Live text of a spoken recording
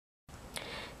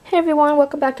Hey everyone,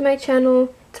 welcome back to my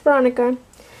channel. It's Veronica.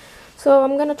 So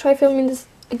I'm gonna try filming this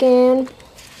again.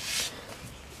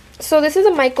 So this is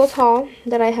a Michael's haul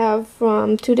that I have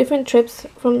from two different trips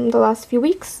from the last few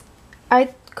weeks.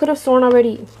 I could have sworn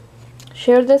already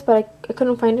shared this, but I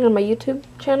couldn't find it on my YouTube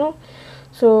channel.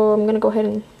 So I'm gonna go ahead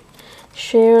and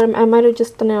share. I might have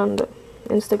just done it on the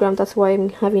Instagram, that's why I'm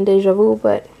having deja vu.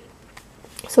 But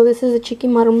so this is a Cheeky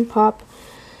Mom and Pop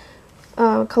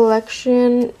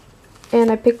collection. And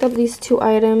I picked up these two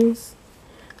items.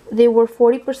 They were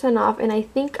 40% off, and I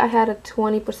think I had a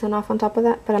 20% off on top of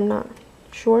that, but I'm not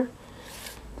sure.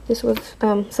 This was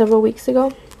several weeks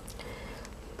ago.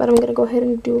 But I'm gonna go ahead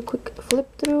and do a quick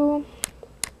flip through.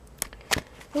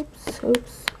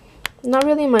 Oops. Not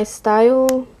really my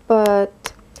style,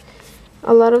 but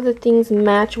a lot of the things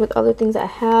match with other things I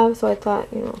have, so I thought,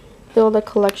 you know, build a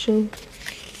collection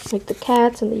like the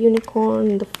cats and the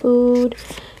unicorn and the food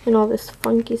and all this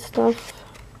funky stuff.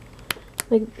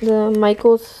 Like the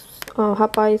Michael's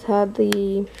Hot Buys had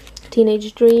the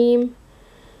Teenage Dream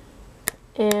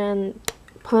and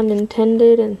Pun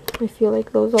Intended, and I feel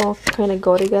like those all kind of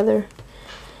go together.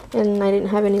 And I didn't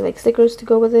have any like stickers to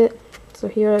go with it, so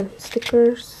here are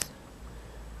stickers.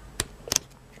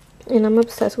 And I'm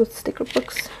obsessed with sticker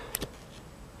books.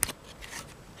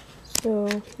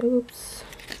 So, oops.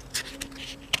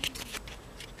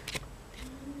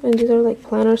 And these are like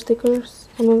planner stickers,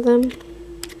 some of them.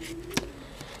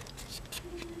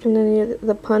 And then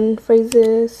the pun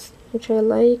phrases, which I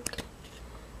like,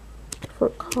 for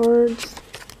cards.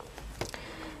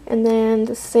 And then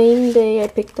the same day I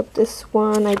picked up this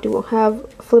one. I do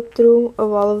have flip through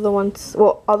of all of the ones,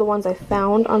 well, all the ones I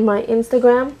found on my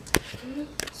Instagram.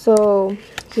 So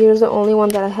here's the only one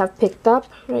that I have picked up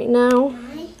right now.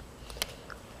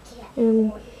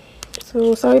 And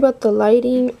so sorry about the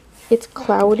lighting. It's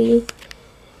cloudy,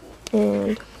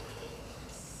 and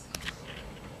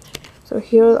so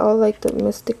here are all like the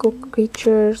mystical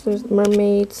creatures. There's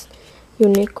mermaids,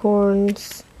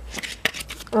 unicorns,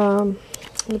 the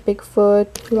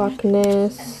Bigfoot, Loch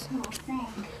Ness,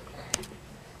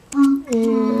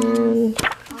 and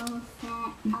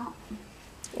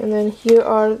then here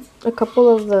are a couple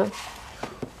of the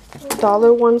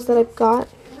dollar ones that I've got.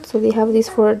 So they have these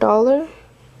for $1.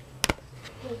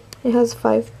 It has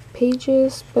 5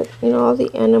 pages, but you know, all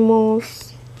the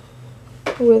animals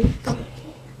with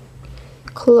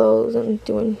clothes and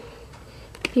doing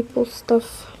people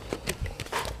stuff.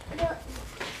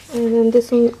 And then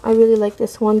this one, I really like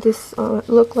this one. This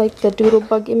look like the doodle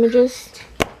bug images,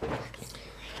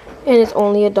 and it's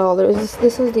only $1.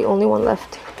 This is the only one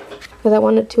left, because I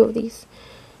wanted 2 of these.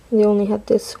 They only had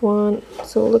this one.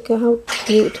 So look at how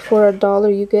cute. For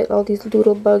 $1 you get all these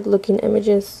doodle bug looking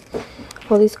images,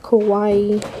 all these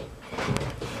kawaii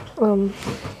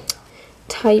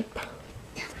type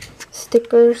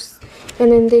stickers.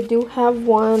 And then they do have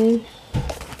one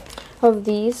of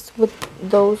these with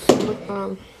those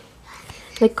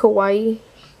like kawaii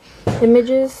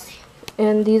images,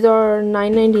 and these are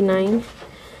 $9.99.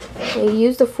 I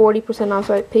used the 40% off,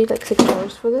 so I paid like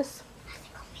 $6 for this.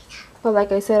 But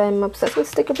like I said, I'm obsessed with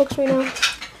sticker books right now.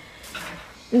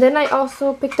 And then I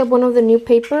also picked up one of the new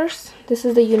papers. This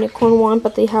is the unicorn one,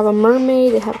 but they have a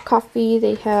mermaid, they have coffee,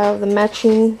 they have the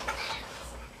matching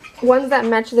ones that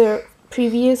match their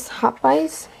previous Hot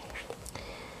Buys.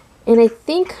 And I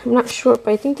think, I'm not sure, but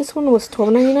I think this one was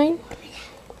 $12.99.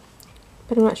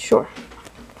 But I'm not sure.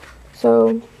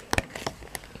 So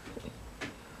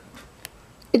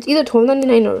it's either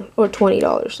 $12.99 or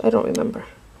 $20. I don't remember.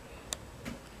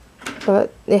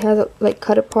 But it has like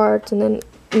cut apart and then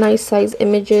nice size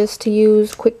images to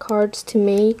use, quick cards to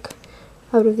make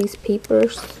out of these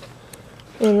papers.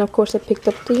 And of course I picked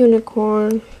up the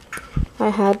unicorn. I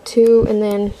had to, and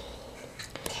then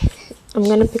I'm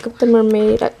gonna pick up the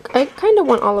mermaid. I kind of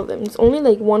want all of them. It's only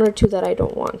like 1 or 2 that I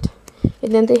don't want.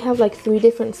 And then they have like 3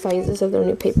 different sizes of their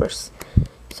new papers.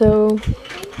 So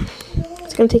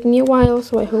it's gonna take me a while,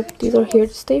 so I hope these are here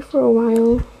to stay for a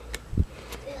while.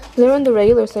 They're in the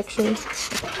regular section.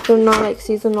 They're not like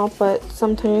seasonal, but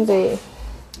sometimes they,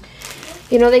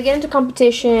 you know, they get into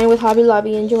competition with Hobby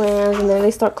Lobby and Joann's, and then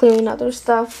they start clearing out their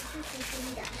stuff.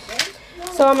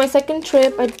 So on my second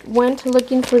trip, I went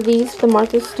looking for these, the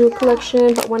Martha Stewart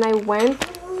collection, but when I went,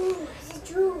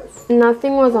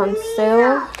 nothing was on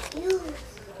sale.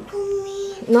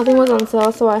 Nothing was on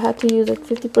sale, so I had to use a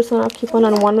 50% off coupon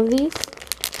on one of these,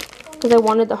 because I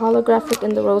wanted the holographic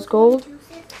and the rose gold.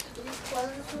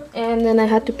 And then I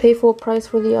had to pay full price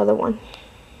for the other one.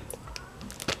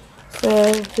 So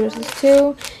here's these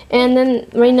 2. And then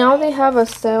right now they have a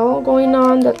sale going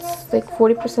on that's like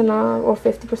 40% off or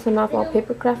 50% off all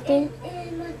paper crafting.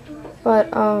 but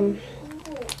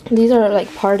these are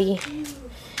like party.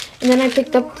 And then I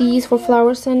picked up these for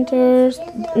flower centers,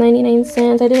 99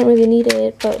 cents. I didn't really need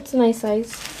it, but it's a nice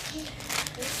size.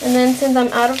 And then since I'm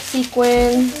out of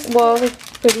sequins, well,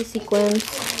 it's pretty sequins,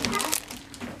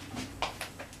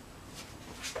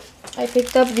 I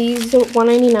picked up these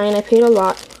 $1.99. I paid a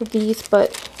lot for these, but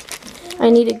I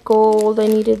needed gold. I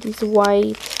needed these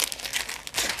white.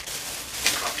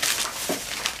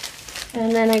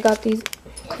 And then I got these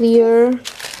clear.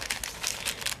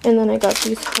 And then I got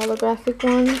these holographic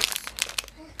ones.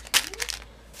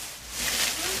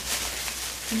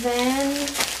 Then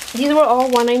these were all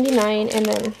 $1.99, and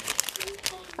then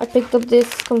I picked up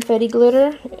this confetti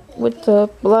glitter with the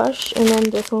blush, and then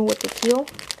this one with the teal.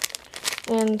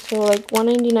 And so like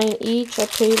 $1.99 each. I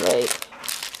paid like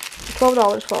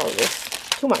 $12 for all of this.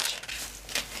 Too much.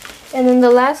 And then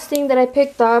the last thing that I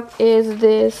picked up is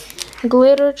this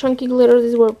glitter, chunky glitter.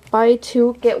 These were buy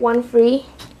two get one free.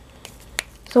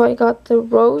 So I got the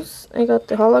rose, I got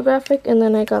the holographic, and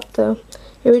then I got the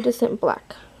iridescent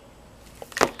black.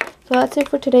 So that's it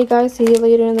for today, guys. See you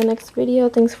later in the next video.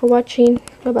 Thanks for watching.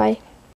 Bye bye.